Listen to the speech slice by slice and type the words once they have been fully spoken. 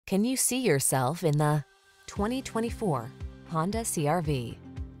Can you see yourself in the 2024 Honda CR-V?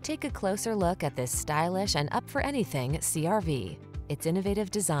 Take a closer look at this stylish and up-for-anything CR-V. Its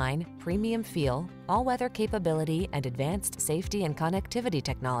innovative design, premium feel, all-weather capability, and advanced safety and connectivity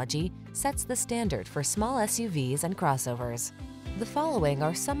technology sets the standard for small SUVs and crossovers. The following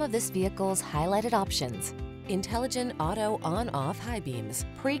are some of this vehicle's highlighted options: intelligent auto on-off high beams,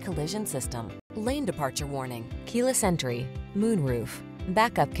 pre-collision system, lane departure warning, keyless entry, moonroof,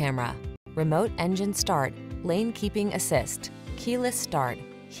 backup camera, remote engine start, lane keeping assist, keyless start,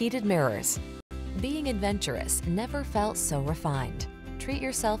 heated mirrors. Being adventurous never felt so refined. Treat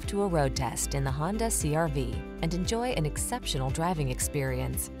yourself to a road test in the Honda CR-V and enjoy an exceptional driving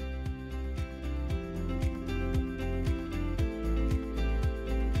experience.